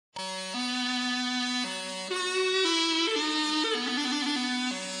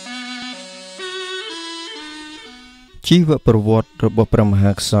ជីវប្រវត្តិរបស់ព្រះម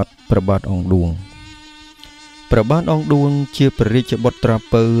ហាក្សត្រព្រះបាទអង្គឌួងព្រះបាទអង្គឌួងជាព្រះរាជបុត្រា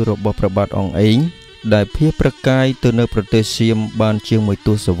ពៅរបស់ព្រះបាទអង្គអេងដែលភៀសប្រកាយទៅនៅប្រទេសសៀមបានជាង1ទ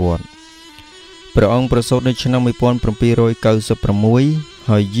សវត្សរ៍ព្រះអង្គប្រសូតនៅឆ្នាំ1796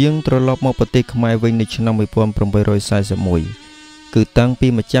ហើយយាងត្រឡប់មកប្រទេសខ្មែរវិញនៅឆ្នាំ1841គឺតាំងពី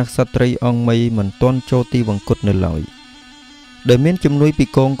ម្ចាស់ក្សត្រីអង្គមីមិនទាន់ចូលទីវង្គតនៅឡើយដែលមានជំនួយពី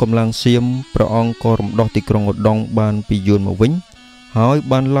កងកម្លាំងសៀមព្រះអង្គក៏រំដោះទីក្រុងឧដុង្គបានពីយួនមកវិញហើយ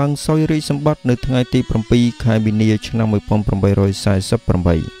បានឡើងសោយរាជសម្បត្តិនៅថ្ងៃទី7ខែមីនាឆ្នាំ1848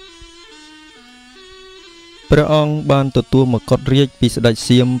ព្រះអង្គបានទទួលមកុដរាជពីស្ដេច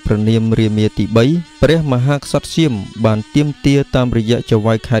សៀមព្រះនាមរាមាទី3ព្រះមហាក្សត្រសៀមបានទាមទារតាមរយៈចៅហ្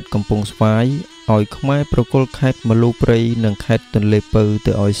វាយខេត្តកំពង់ស្វាយឲ្យខ្មែរប្រគល់ខេត្តមលូព្រៃនិងខេត្តទន្លេពៅ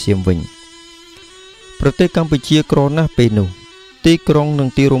ទៅឲ្យសៀមវិញប្រទេសកម្ពុជាក្រណាស់ពេលនោះទីក្រុងនិង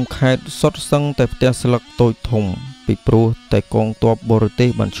ទីរួមខេត្តសុទ្ធសឹងតែផ្ទះស្លឹកតូចធំពីព្រោះតែកងទ័ពបរទេស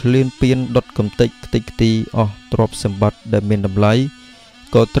បានឈ្លានពានដុតកំទេចខ្ទេចខ្ទីអស់ទ្រព្យសម្បត្តិដែលមានតម្លៃ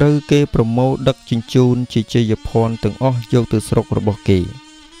ក៏ត្រូវគេប្រមូលដឹកជញ្ជូនជាជ័យភ័ណ្ឌទាំងអស់យកទៅស្រុករបស់គេ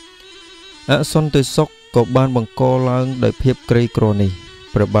អសន្តិសុខក៏បានបង្កឡើងដោយភាពក្រីក្រនេះ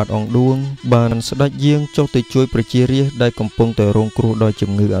ព្រះបាទអង្គឌួងបានស្ដេចយាងចុះទៅជួយប្រជារាស្ត្រដែលកំពុងតែរងគ្រោះដោយ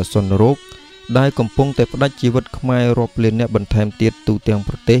ជំងឺអាសន្នរោគដែលកំពុងតែផ្ដាច់ជីវិតខ្មែររាប់លានអ្នកបន្ថែមទៀតទូទាំង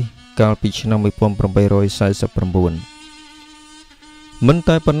ប្រទេសកាលពីឆ្នាំ1849មិន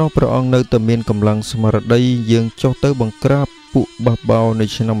តែប៉ុណ្ណោះព្រះអង្គនៅតែមានកម្លាំងស្មារតីយាងចុះទៅបង្ក្រាបពួកបះបោរនៅ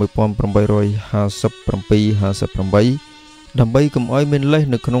ឆ្នាំ1857-58ដើម្បីកុំឲ្យមានលេស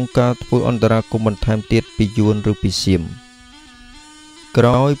នៅក្នុងការធ្វើអន្តរាគមន៍បន្ថែមទៀតពីយួនឬពីសៀមក្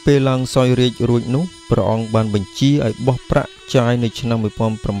រោយពេលឡើងសោយរាជរួចនោះព្រះអង្គបានបញ្ជាឲ្យបោះប្រាក់ចាយនៅឆ្នាំ1848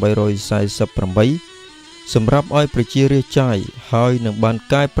សម្រាប់ឲ្យប្រជារាស្ត្រចាយហើយនឹងបាន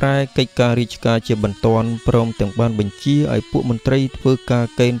កែប្រែកិច្ចការរាជការជាបន្ទាន់ព្រមទាំងបានបញ្ជាឲ្យពួកមន្ត្រីធ្វើការ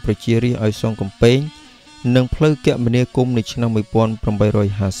កេណ្ឌប្រជារាស្ត្រឲ្យសងកំពែងនិងផ្លូវគមនាគមន៍នៅឆ្នាំ1850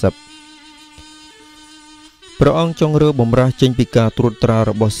ព្រះអង្គចង់រើបំរាស់ចេញពីការត្រួតត្រា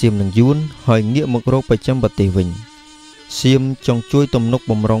របស់សៀមនិងយួនហើយងាកមករកប្រចាំប្រទេសវិញសៀមចង់ជួយទំនុក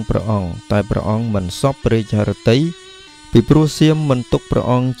បំរុងព្រះអង្គតែព្រះអង្គមិនសពព្រះរាជហឫទ័យពីព្រោះសៀមមិនទុកព្រះ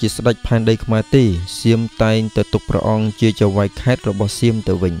អង្គជាស្ដេចផែនដីខ្មែរទេសៀមតែងតែទុកព្រះអង្គជាចៅហ្វាយខេត្តរបស់សៀម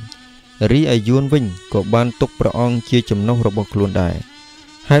ទៅវិញរីឯយួនវិញក៏បានទុកព្រះអង្គជាចំណុះរបស់ខ្លួនដែរ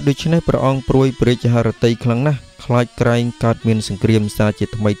ហេតុដូច្នេះព្រះអង្គព្រួយព្រះរាជហឫទ័យខ្លាំងណាស់ខ្លាចក្រែងកើតមានសង្គ្រាមសាជា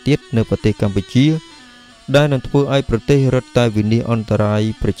ថ្មីទៀតនៅប្រទេសកម្ពុជាដែលនឹងធ្វើឲ្យប្រទេសរឹតតែវិនាសអន្តរាយ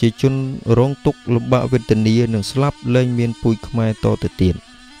ប្រជាជនរងទុក្ខលំបាកវេទនានិងស្លាប់លែងមានពូជខ្មែរតទៅទៀត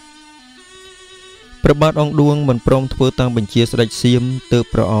ព្រះបាទអង្គឌួងមិនព្រមធ្វើតាមបញ្ជាស្ដេចសៀមទើប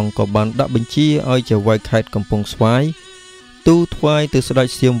ព្រះអង្គក៏បានដាក់បញ្ជាឲ្យចៅហ្វាយខេត្តកំពង់ស្វាយទូលថ្វាយទៅស្ដេច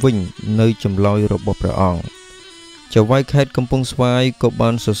សៀមវិញនៅចម្លើយរបស់ព្រះអង្គចៅហ្វាយខេត្តកំពង់ស្វាយក៏បា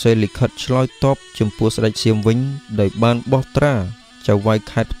នសរសេរលិខិតឆ្លើយតបចំពោះស្ដេចសៀមវិញដោយបានបោះត្រាចៅហ្វាយ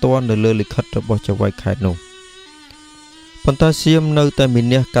ខេត្តផ្ទាល់នៅលើលិខិតរបស់ចៅហ្វាយខេត្តនោះប៉ុន្តែសៀមនៅតែមា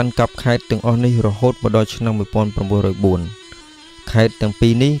នះកាន់កាប់ខេត្តទាំងអស់នេះរហូតមកដល់ឆ្នាំ1904ខេត្តទាំងពី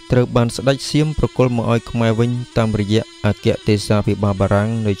រនេះត្រូវបានស្ដេចសៀមប្រគល់មកឲ្យខ្មែរវិញតាមរយៈអគ្គទេសាភិបាលបារាំង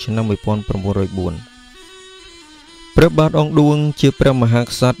នៅឆ្នាំ1904ព្រះបាទអង្គឌួងជាព្រះមហា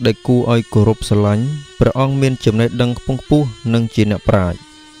ក្សត្រដែលគួរឲ្យគោរពស្រឡាញ់ព្រះអង្គមានចំណេះដឹងខ្ពង់ខ្ពស់និងជាអ្នកប្រាជ្ញ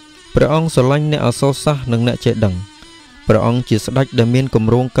ព្រះអង្គស្រឡាញ់អ្នកអក្សរសាស្ត្រនិងអ្នកចេះដឹងព្រះអង្គជាស្ដេចដែលមានគ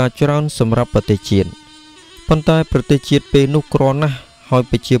ម្រោងការច្រើនសម្រាប់ប្រទេសជាតិប៉ុន្តែប្រទេសជាតិពេលនោះក្រណាស់ហើយ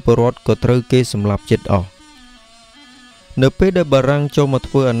ប្រជាពលរដ្ឋក៏ត្រូវគេសម្លាប់ចិត្តអស់នៅពេលដែលបារាំងចូលមក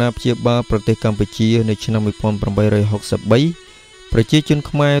ធ្វើអាណាព្យាបាលប្រទេសកម្ពុជានៅឆ្នាំ1863ប្រជាជន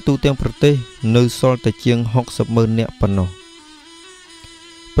ខ្មែរទូទាំងប្រទេសនៅសល់តែជាង60,000 នាក់ប៉ុណ្ណោះ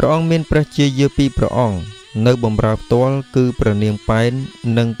ព្រះអង្គមានព្រះជាយាពីរព្រះអង្គនៅបម្រើផ្ទាល់គឺព្រះនាងប៉ែន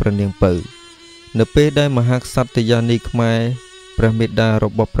និងព្រះនាងពៅនៅពេលដែលមហាក្សត្រយានីខ្មែរព្រះមេដារ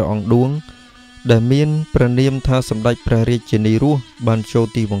បស់ព្រះអង្គឌួងដែលមានព្រះនាមថាសម្ដេចព្រះរាជានីរស់បានចូល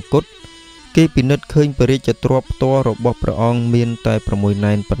ទីវង្គតគេពិនិត្យឃើញព្រះរាជទ្រព្យផ្ទាល់របស់ព្រះអង្គមានតែ6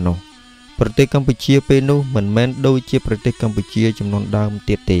ណែនប៉ុណ្ណោះប្រទេសកម្ពុជាពេលនោះមិនមែនដូចជាប្រទេសកម្ពុជាចំនួនដើម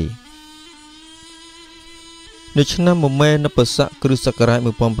ទៀតទេនៅឆ្នាំមមែនពស័កគ្រិស្តសករាជ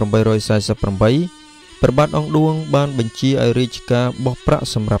1848ព្រះបាទអង្គឌួងបានបញ្ជាឲ្យរាជការបោះប្រាក់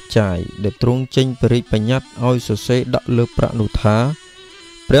សម្រាប់ចាយដែលទ្រង់ចេញព្រះរាជបញ្ញត្តិឲ្យសរសេរដាក់លើប្រាក់នោះថា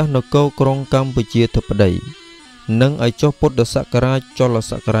ព្រះនគរក្រុងកម្ពុជាធិបតីនិងឲ្យចុះពុទ្ធសករាជចល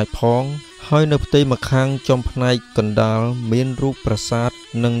សករាជផងហើយនៅផ្ទៃម្ខាងចំផ្នែកកណ្ដាលមានរូបប្រាសាទ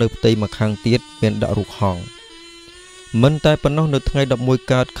និងនៅផ្ទៃម្ខាងទៀតមានដាក់រូបហង្សមិនតែប៉ុណ្ណោះនៅថ្ងៃ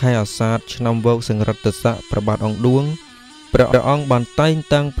11កើតខែអាសាឍឆ្នាំវោកសង្រិតស័កព្រះបាទអង្គឌួង ព្រះអង្គបានតែង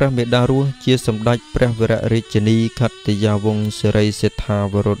តាំងព្រះមេដារស់ជាសម្ដេចព្រះវររាជនីខត្តយាវង្សសិរីសេដ្ឋា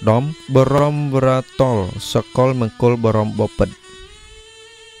វរោត្តមបរមវរាតលសកលមង្គលបរមបពិត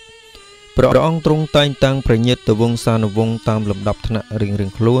ព្រះអង្គទ្រង់តែងតាំងប្រញាតវង្សានុវង្សតាមលំដាប់ថ្នាក់រៀង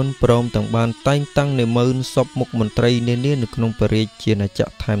ៗខ្លួនព្រមទាំងបានតែងតាំងនិមឺនសពមុខមន្ត្រីនានានៅក្នុងព្រះរាជាណាចក្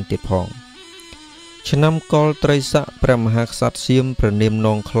រថែមទៀតផងឆ្នាំកលត្រីស័កព្រះមហាក្សត្រសៀមព្រះនាមន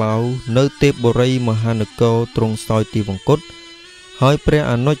ងក្លៅនៅទេពបុរីមហានគរទ្រង់សោយទីវង្គតហើយព្រះ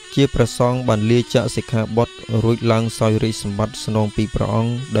អនុជជាព្រះសង្ឃបានលាចាកសិក្ខាបទរួចឡើងសោយរាជសម្បត្តិស្នងពីព្រះអង្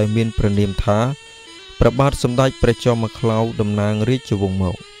គដែលមានព្រះនាមថាព្រះបាទសម្ដេចព្រះចោមក្លៅតំណាងរាជវង្សម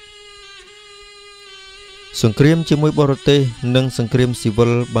កសង្គ្រាមជាមួយបរទេសនិងសង្គ្រាមស៊ីវិ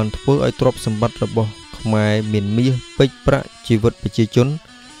លបានធ្វើឲ្យទ្រព្យសម្បត្តិរបស់ខ្មែរមានមាសពេជ្រប្រាក់ជីវិតប្រជាជន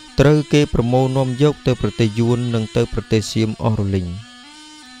ត្រូវគេប្រមូលនាំយកទៅប្រទេសយួននិងទៅប្រទេសសៀមអស់រលីង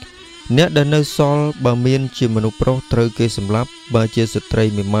អ្នកដែលនៅសល់បើមានជាមនុស្សប្រុសត្រូវគេសម្លាប់បើជាស្ត្រី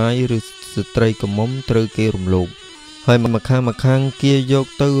មេម៉ាយឬស្ត្រីកមុំត្រូវគេរំលោភហើយម្ខាងគេយក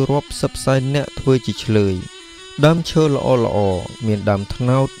ទៅរាប់សិបសែនអ្នកធ្វើជាឆ្លើយដើមឈើល្អមានដើមត្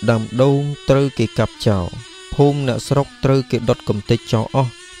នោតដើមដូងត្រូវគេកាប់ចោលភូមិអ្នកស្រុកត្រូវគេដុតកំទេចចោលអ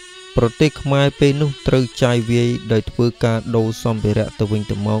ស់ប្រទេសខ្មែរពេលនោះត្រូវចាយវាយដោយធ្វើការដូរសម្ភារៈទៅវិញ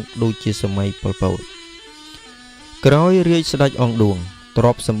ទៅមកដូចជាសម័យប៉ុលពតក្រោយរាជស្ដេចអង្គឌួងទ្រ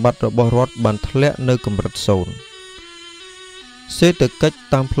ព្យសម្បត្តិរបស់រដ្ឋបានធ្លាក់នៅកម្រិតសូន្យសេដ្ឋកិច្ច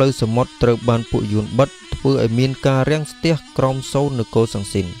តាមផ្លូវសមុទ្រត្រូវបានពួកយួនបិទធ្វើឲ្យមានការរាំងស្ទះក្រោមសូន្យនគរសង្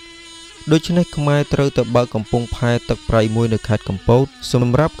ស៊ីនដូច្នេះខ្មែរត្រូវទៅបើកកំពង់ផែទឹកប្រៃមួយនៅខេត្តកំពតស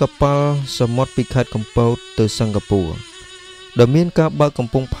ម្រាប់កប៉ាល់សមុទ្រពីខេត្តកំពតទៅសិង្ហបុរីដែលមានការបើកកំ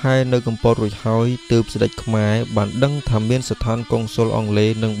ពង់ផែនៅកំពតរួចហើយទើបស្ដេចខ្មែរបានដឹងថាមានស្ថានកុងស៊ុលអង់គ្លេ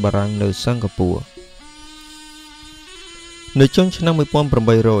សនិងបារាំងនៅសិង្ហបុរីនៅចុងឆ្នាំ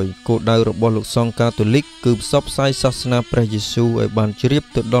1800គោលដៅរបស់លោកសង្ឃកាតូលិកគឺផ្សព្វផ្សាយសាសនាព្រះយេស៊ូវឲ្យបានជ្រាប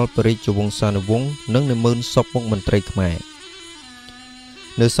ទៅដល់ព្រះរាជវង្សានុវង្សនិងនិមឺនសពមុខមន្ត្រីខ្មែរ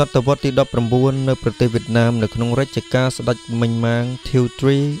នៅសតវត្សទី19នៅប្រទេសវៀតណាមនៅក្នុងរជ្ជកាលស្ដេចមិញម៉ាងធីវទ្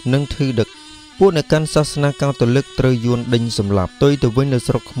រីនិងធឺដឹកពួកអ្នកកាន់សាសនាកាតូលិកត្រូវយួនដេញសម្លាប់ទុយទៅវិញនៅ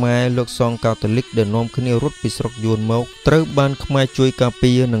ស្រុកខ្មែរលោកសង្ឃកាតូលិកដែលនាំគ្នារត់ពីស្រុកយួនមកត្រូវបានខ្មែរជួយការ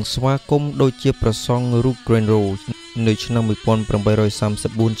ពារនិងស្វាគមន៍ដូចជាព្រះសង្ឃរូបក្រែនរ៉ូនៅឆ្នាំ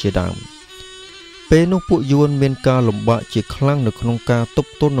1834ជាដើមពេលនោះពួកយួនមានការលំបាកជាខ្លាំងនៅក្នុងការទ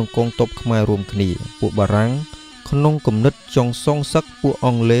ប់ទល់នឹងកងទ័ពខ្មែររួមគ្នាពួកបារាំងក្នុងគំនិតចង់សងសឹកពួកអ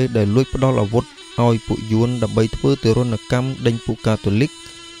ង់គ្លេសដែលលួចផ្ដាល់អាវុធឲ្យពួកយួនដើម្បីធ្វើទរណកម្មដេញពួកកាតូលិក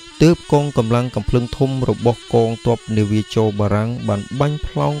ទើបកងកម្លាំងកំភ្លើងធំរបស់កងទ័ពនាវាចោបារាំងបានបាញ់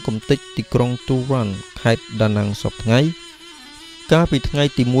ផ្លោងកំទេចទីក្រុងទូរ៉ាន់ខេត្តដាណាំងសពថ្ងៃកាលពីថ្ងៃ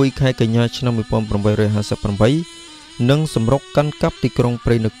ទី1ខែកញ្ញាឆ្នាំ1858និងសម្រុកកាន់កាប់ទីក្រុងព្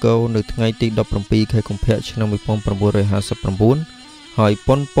រៃនគរនៅថ្ងៃទី17ខែកុម្ភៈឆ្នាំ1959ហើយ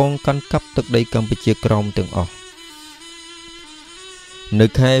ប៉ុនប៉ងកាន់កាប់ទឹកដីកម្ពុជាក្រោមទាំងអស់នៅ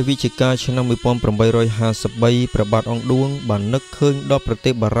ខែវិច្ឆិកាឆ្នាំ1853ព្រះបាទអង្គឌួងបាននឹកឃើញដល់ប្រ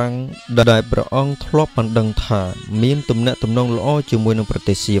ទេសបារាំងដែលព្រះអង្គធ្លាប់បានដឹងថាមានទំនាក់ទំនងល្អជាមួយនឹងប្រ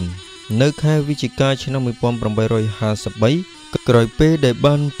ទេសសៀមនៅខែវិច្ឆិកាឆ្នាំ1853ក្រោយពេលដែល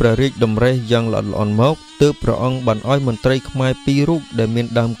បានព្រះរាជតម្រិះយ៉ាងល្អិតល្អន់មកទើបព្រះអង្គបានឲ្យមន្ត្រីខ្មែរពីររូបដែលមាន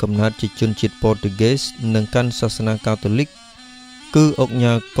ដើមកំណើតជាជនជាតិប៉ូទុយហ្គេសនិងកាន់សាសនាកាតូលិកគឺអុក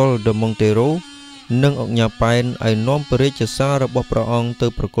ញ៉ាកុលដឺម៉ុងតេរ៉ូនិងអុកញ៉ាប៉ែនឲ្យនាំព្រះរាជសាររបស់ព្រះអង្គទៅ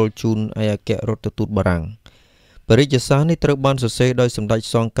ប្រគល់ជូនឯកអគ្គរដ្ឋទូតបារាំងព្រះរាជសារនេះត្រូវបានសរសេរដោយសម្ដេច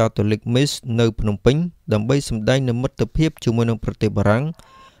សង្ឃកាតូលិកមីសនៅភ្នំពេញដើម្បីសម្ដែងនូវមិត្តភាពជាមួយនឹងប្រទេសបារាំង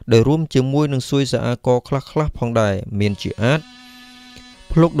ដែលរួមជាមួយនឹងសួយសាអាករខ្លះៗផងដែរមានជាអាច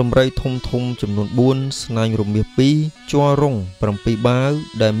ភ្លុកដំរីធំចំនួន4ស្នាញរមាស2ជ័ររុង7បាវ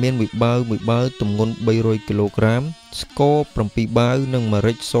ដែលមានមួយបាវទម្ងន់300គីឡូក្រាមស្ករ7បាវនិងម្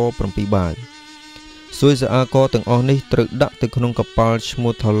រេចស7បាវសួយសាអាករទាំងអស់នេះត្រូវដាក់ទៅក្នុងកប៉ាល់ឈ្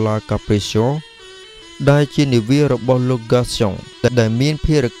មោះថាឡាកាព្រីស្យូដែលជានាវារបស់លោកហ្គាស្យ៉ុងដែលមាន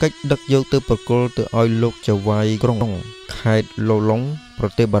ភារកិច្ចដឹកយកទៅប្រគល់ទៅឲ្យលោកចៅហ្វាយក្រុងខេត្តឡូឡុងប្រ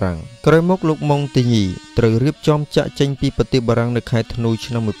ទេសបារាំងក្រោយមកលោកម៉ុងទីញីត្រូវរៀបចំចាក់ចេញពីប្រទេសបារាំងនៅខែធ្នូ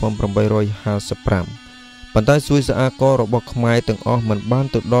ឆ្នាំ1855ប៉ុន្តែសួយសាអាកររបស់ខ្មែរទាំងអស់មិនបាន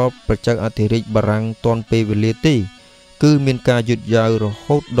ទៅដល់ព្រះចៅអធិរាជបារាំងទាន់ពេលវេលាទេគឺមានការយឺតយ៉ាវរ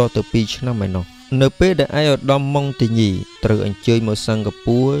ហូតដល់ទៅ2ឆ្នាំឯណោះនៅពេលដែលឯកឧត្តមម៉ុងទីញីត្រូវអញ្ជើញមកសិង្ហ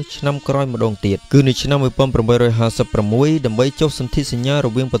បុរីឆ្នាំក្រោយម្ដងទៀតគឺនៅឆ្នាំ1856ដើម្បីចុះសន្ធិសញ្ញារ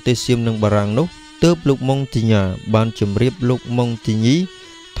វាងប្រទេសសៀមនិងបារាំងនោះទើបលោកម៉ុងទីញ៉ាបានជម្រាបលោកម៉ុងទីញី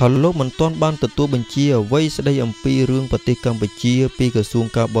ថាលោកមិនទាន់បានទទួលបញ្ជាអ្វីស្ដីអំពីរឿងប្រទេសកម្ពុជាពីក្រសួង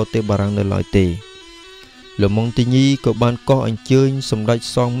ការបរទេសបារាំងនៅឡើយទេ លោកម៉ុងទីញីក៏បានកោះអញ្ជើញសម្ដេច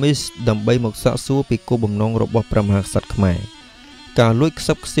សងមីសដើម្បីមកសាកសួរពីគោលបំណងរបស់ព្រះមហាក្សត្រខ្មែរការលួចខ្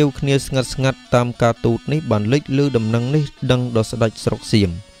សឹបខ្សៀវគ្នាស្ងាត់តាមការទូតនេះបានលេចលឺដំណឹងនេះដឹងដល់ស្ដេចស្រុកសៀម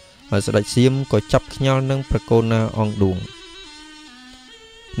ហើយស្ដេចសៀមក៏ចាប់ខ្ញាល់នឹងប្រកូនណាអងឌួង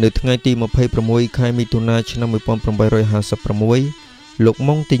នៅថ្ងៃទី26ខែមិថុនាឆ្នាំ1856លោក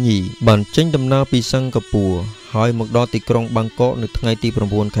ម៉ុងទីញីបានចេញដំណើរពីសិង្ហបុរីហើយមកដល់ទីក្រុងបាងកកនៅថ្ងៃទី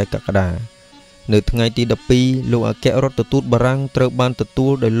9ខែកក្កដានៅថ្ងៃទី12លោកអគ្គរដ្ឋទូតបារាំងត្រូវបានទទួ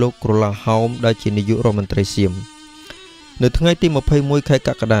លដោយលោកក្រឡាហោមដែលជានាយករដ្ឋមន្ត្រីសៀមនៅថ្ងៃទី21ខែក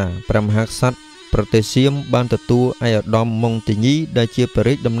ក្កដាព្រះមហាក្សត្រប្រទេសសៀមបានទទួលឯកឧត្តមម៉ុងទីញីដែលជាព្រះ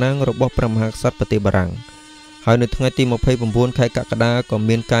រាជតំណាងរបស់ព្រះមហាក្សត្រប្រទេសបារាំងហើយនៅថ្ងៃទី29ខែកក្កដាក៏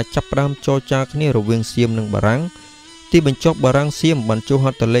មានការចាប់ផ្ដើមចរចាគ្នារវាងសៀមនិងបារាំងទីបញ្ចប់បារាំងសៀមបានចុះហ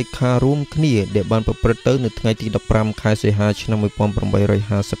ត្ថលេខារួមគ្នាដែលបានប្រព្រឹត្តទៅនៅថ្ងៃទី15ខែសីហាឆ្នាំ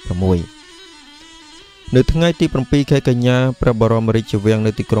1856នៅថ្ងៃទី7ខែកញ្ញាព្រះបរមរាជវាំង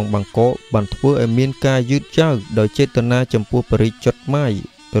នៅទីក្រុងបាងកកបានធ្វើឲ្យមានការយឺតយ៉ាវដោយចេតនាចំពោះបរិយាចុតម៉ាយ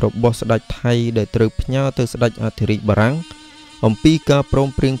របស់ស្ដេចថៃដែលត្រូវផ្ញើទៅស្ដេចអធិរាជបារាំងអំពីការព្រម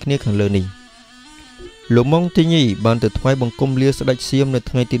ព្រៀងគ្នាខាងលើនេះលោកម៉ុងទីញីបានទៅថ្វាយបង្គំលាស្ដេចសៀមនៅ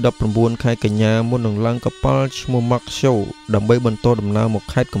ថ្ងៃទី19ខែកញ្ញាមុននឹងឡើងកប៉ាល់ឈ្មោះម៉ាក់សូដើម្បីបន្តដំណើរមក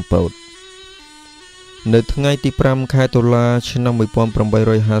ខេត្តកំពតនៅថ្ងៃទី5ខែតុលាឆ្នាំ1856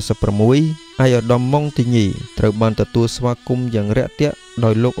ឯកឧត្តមម៉ុងទីញីត្រូវបានទទួលស្វាគមន៍យ៉ាងរាក់ទាក់ដោ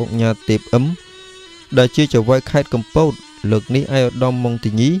យលោកអុកញ៉ាទេពអ៊ឹមដែលជាចៅហ្វាយខេត្តកំពតលើកនេះឯកឧត្តមម៉ុង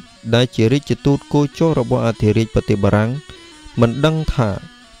ទីញីដែលជារាជទូតគោចររបស់អធិរាជប្រទេសបារាំងមិនដឹងថា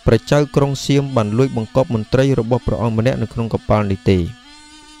ព្រះចៅក្រុងសៀមបានលួចបង្កប់មន្ត្រីរបស់ព្រះអង្គម្នាក់នៅក្នុងកប៉ាល់នេះទេ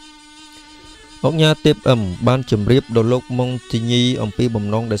អុកញ៉ាទេពអ៊ឹមបានជម្រាបដល់លោកម៉ុងទីញីអំពីបំ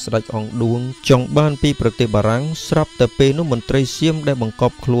ណងដែលស្ដេចអង្គឌួងចង់បានពីប្រទេសបារាំងស្រាប់តែពេលនោះមន្ត្រីសៀមដែលបង្ក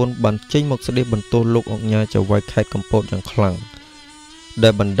ប់ខ្លួនបានចេញមកស្ដីបន្ទោសលោកអុកញ៉ាចៅហ្វាយខេត្តកំពតយ៉ាងខ្លាំងដែ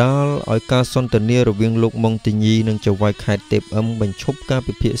លបណ្ដាលឲ្យការសន្ទនារវាងលោកម៉ុងទីញីនិងចៅហ្វាយខេត្តទេពអ៊ឹមបញ្ឈប់ការ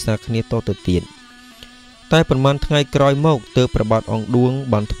ពិភាក្សាគ្នាតទៅទៀតតែប៉ុន្មានថ្ងៃក្រោយមកទើបព្រះបាទអង្គឌួង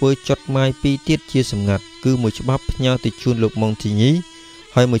បានធ្វើចុតម៉ាយពីរទៀតជាសម្ងាត់គឺមួយច្បាប់ផ្ញើទៅជូនលោកម៉ុងទីញី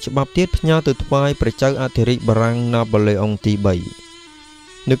ហើយមួយច្បាប់ទៀតផ្ញើទៅថ្វាយព្រះចៅអធិរាជបារាំងណាប៉ូឡេអុងទី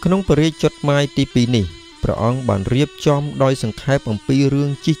3នៅក្នុងពរាជចុតម៉ាយទី2នេះព្រះអង្គបានរៀបចំដោយសង្ខេបអំពីរឿង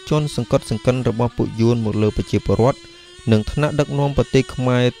ជិះជាន់សង្កត់សង្កិនរបស់ពួកយួនមកលើប្រជាពលរដ្ឋនិងថ្នាក់ដឹកនាំប្រទេសខ្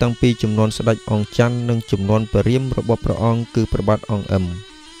មែរតាំងពីចំនួនស្ដេចអង្គច័ន្ទនិងចំនួនព្រះរាមរបស់ព្រះអង្គគឺព្រះបាទអង្គអ៊ឹម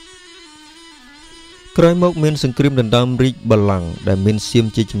ក្រោយមកមានសង្គ្រាមដណ្ដើមរាជបល្ល័ង្កដែលមានសៀម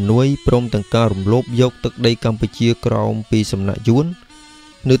ជាជំនួយព្រមទាំងការរំលោភយកទឹកដីកម្ពុជាក្រោមពីសំណាក់យួន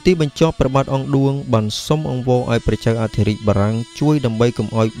នៅទីបញ្ចប់ព្រះបាទអង្គឌួងបានសុំអង្វរឲ្យព្រះចៅអធិរាជបារាំងជួយដើម្បីកុំ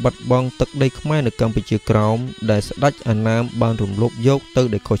ឲ្យបាត់បង់ទឹកដីខ្មែរនៅកម្ពុជាក្រោមដែលស្ដេចអាណាមបានរំលោភយកទៅ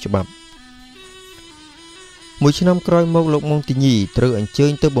ដោយខុសច្បាប់មួយឆ្នាំក្រោយមកលោកម៉ុងទីញីត្រូវអញ្ជើ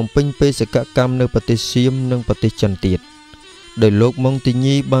ញទៅបំពេញបេសកកម្មនៅប្រទេសសៀមនិងប្រទេសចិនទៀតដោយលោកម៉ុងទី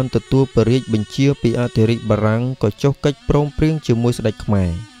ញីបានទទួលព្រះរាជបញ្ជាពីអធិរាជបារាំងក៏ចុះកិច្ចព្រមព្រៀងជាមួយស្ដេចខ្មែ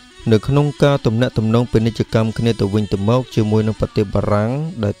រនៅក្នុងការទំនាក់ទំនងពាណិជ្ជកម្មគ្នាទៅវិញទៅមកជាមួយនឹងប្រទេសបារាំង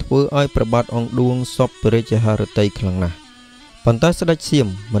ដែលធ្វើឲ្យព្រះបាទអង្គឌួងសពព្រះរាជហឫទ័យខ្លាំងណាស់ប៉ុន្តែស្ដេចសៀម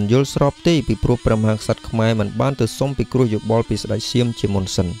មិនយល់ស្របទេពីព្រោះព្រះមហាក្សត្រខ្មែរមិនបានទៅសុំពិគ្រោះយោបល់ពីស្ដេចសៀមជាមុន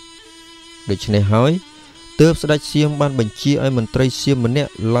សិនដូច្នេះហើយទើបស្ដេចសៀមបានបញ្ជាឲ្យមន្ត្រីសៀមម្នា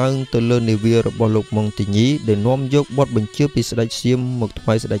ក់ឡើងទៅលើនាវារបស់លោកម៉ុងទីញីដែលនាំយកបទបញ្ជាពីស្ដេចសៀមមកថ្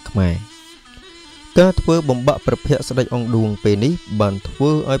វាយស្ដេចខ្មែរការធ្វើបំបាក់ប្រភ័ក្រស្ដេចអង្គឌួងពេលនេះបានធ្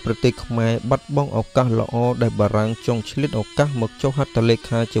វើឲ្យប្រទេសខ្មែរបាត់បង់ឱកាសល្អដែលបារាំងចង់ឆ្លៀតឱកាសមកចុះហត្ថលេ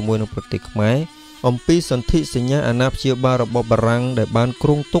ខាជាមួយនឹងប្រទេសខ្មែរអំពីសន្ធិសញ្ញាអាណាព្យាបាលរបស់បារាំងដែលបានគ្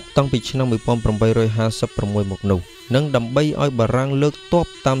រោងទុកតាំងពីឆ្នាំ1856មកនោះនិងដើម្បីឲ្យបារាំងលើកទ័ព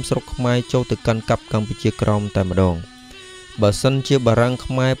តាមស្រុកខ្មែរចូលទៅកាន់កាប់កម្ពុជាក្រោមតែម្ដងបើសិនជាបារាំង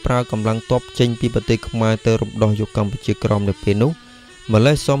ខ្មែរប្រើកម្លាំងទ័ពចេញពីប្រទេសខ្មែរទៅរំដោះយកកម្ពុជាក្រោមនៅពេលនោះម្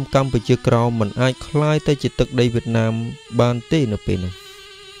លេះសមកម្ពុជាក្រោមមិនអាចคล้ายទៅជាទឹកដីវៀតណាមបានទេនៅពេលនោះ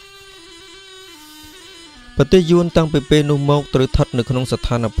ប្រទេសយួនតាំងពីពេលនោះមកត្រូវស្ថិតនៅក្នុងស្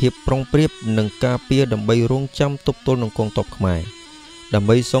ថានភាពប្រុងប្រៀបនឹងការពារដើម្បីរងចាំទប់ទល់នឹងកងទ័ពខ្មែរដើម្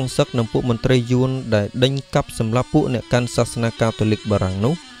បីសងសឹកនឹងពួកមន្ត្រីយួនដែលដេញកាប់សម្លាប់ពួកអ្នកកាន់សាសនាកាតូលិកបារាំង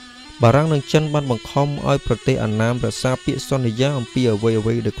នោះបារាំងនិងចិនបានបង្ខំឲ្យប្រទេសអាណាមរក្សាពាក្យសន្យាអំពីអ្វី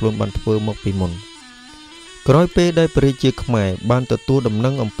ៗដែលខ្លួនបានធ្វើមកពីមុនក្រោយពេលដែលប្រជាខ្មែរបានទទួលដំណឹ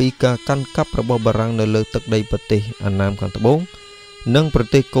ងអំពីការកាន់កាប់របស់បារាំងនៅលើទឹកដីប្រទេសអាណាមខាងត្បូងនិងប្រ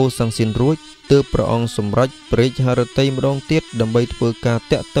ទេសកូសាំងស៊ីនរួចទើបព្រះអង្គសម្រេចព្រះរាជហឫទ័យម្ដងទៀតដើម្បីធ្វើការ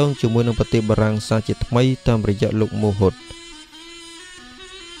តាក់ទងជាមួយនឹងប្រទេសបារាំងសាជាថ្មីតាមរយៈលោកមូហុត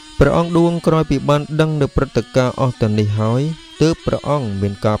ព្រះអង្គឌួងក្រោយពីបានដឹងនៅព្រឹត្តិការណ៍អស់ទាំងនេះហើយ ទើបព្រះអង្គមា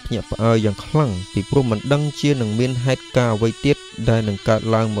នការភ្ញាក់ផ្អើលយ៉ាងខ្លាំងពីព្រោះមិនដឹងជានឹងមានហេតុការណ៍អ្វីទៀតដែលនឹងកើត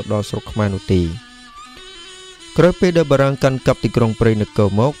ឡើងមកដល់ស្រុកខ្មែរនោះទេក្រោយពេលដែលបារាំងកាន់កាប់ទីក្រុងព្រៃនគរ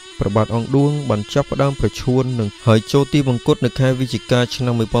មកព្រះបាទអង្គឌួងបានចាប់ផ្ដើមប្រឈួននឹងហើយចូលទីវង្គតនៅខែវិច្ឆិកាឆ្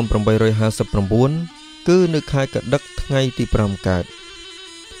នាំ1859គឺនៅខែកដឹកថ្ងៃទី5កើត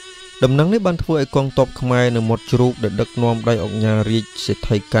ដំណឹងនេះបានធ្វើឲ្យកងទ័ពខ្មែរនៅមាត់ជ្រូកដែលដឹកនាំដោយអង្គញារាជសេដ្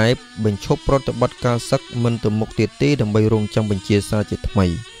ឋីកែបបញ្ឈប់ប្រតិបត្តិការសឹកមិនទៅមុខទៀតទេដើម្បីរងចាំបញ្ជាសារជាថ្មី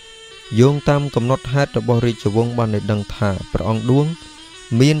យោងតាមកំណត់ហេតុរបស់រាជវង្សបានឲ្យដឹងថាព្រះអង្គឌួង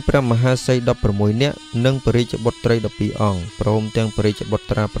មានព្រះមហាសី16នាក់និងព្រះរាជបុត្រី12អង្គព្រមទាំងព្រះរាជបុ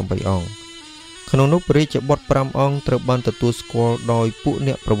ត្រា8អង្គក្នុងនោះព្រះរាជបុត្រ5អង្គត្រូវបានទទួលស្គាល់ដោយពួក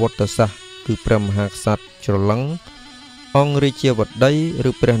អ្នកប្រវត្តិសាស្ត្រគឺព្រះមហាក្សត្រច្រឡឹងអង្គរាជាវតី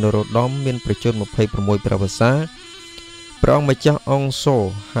ឬព្រះនរោត្តមមានប្រជជន26ព្រះវស្សាព្រះអង្គម្ចាស់អង្គស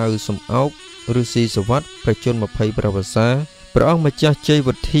ហៅសំអោកឬស៊ីសវ័តប្រជជន20ព្រះវស្សាព្រះអង្គម្ចាស់ជ័យ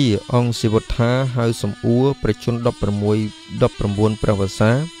វុធាអង្គសិវុធាហៅសំអួរប្រជជន16 19ព្រះវស្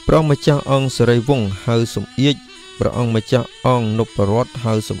សាព្រះអង្គម្ចាស់អង្គសិរីវង្សហៅសំអៀចព្រះអង្គម្ចាស់អង្គនពរត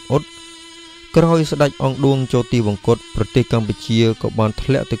ហៅសំអ៊ុតក្រោយស្ដេចអង្គឌួងចូលទីវង្គតប្រទេសកម្ពុជាក៏បានធ្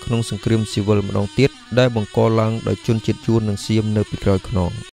លាក់ទៅក្នុងសង្គ្រាមស៊ីវិលម្ដងទៀតដែលបង្កឡើងដោយជនជាតិយួននិងសៀមនៅពីក្រោយខ្នង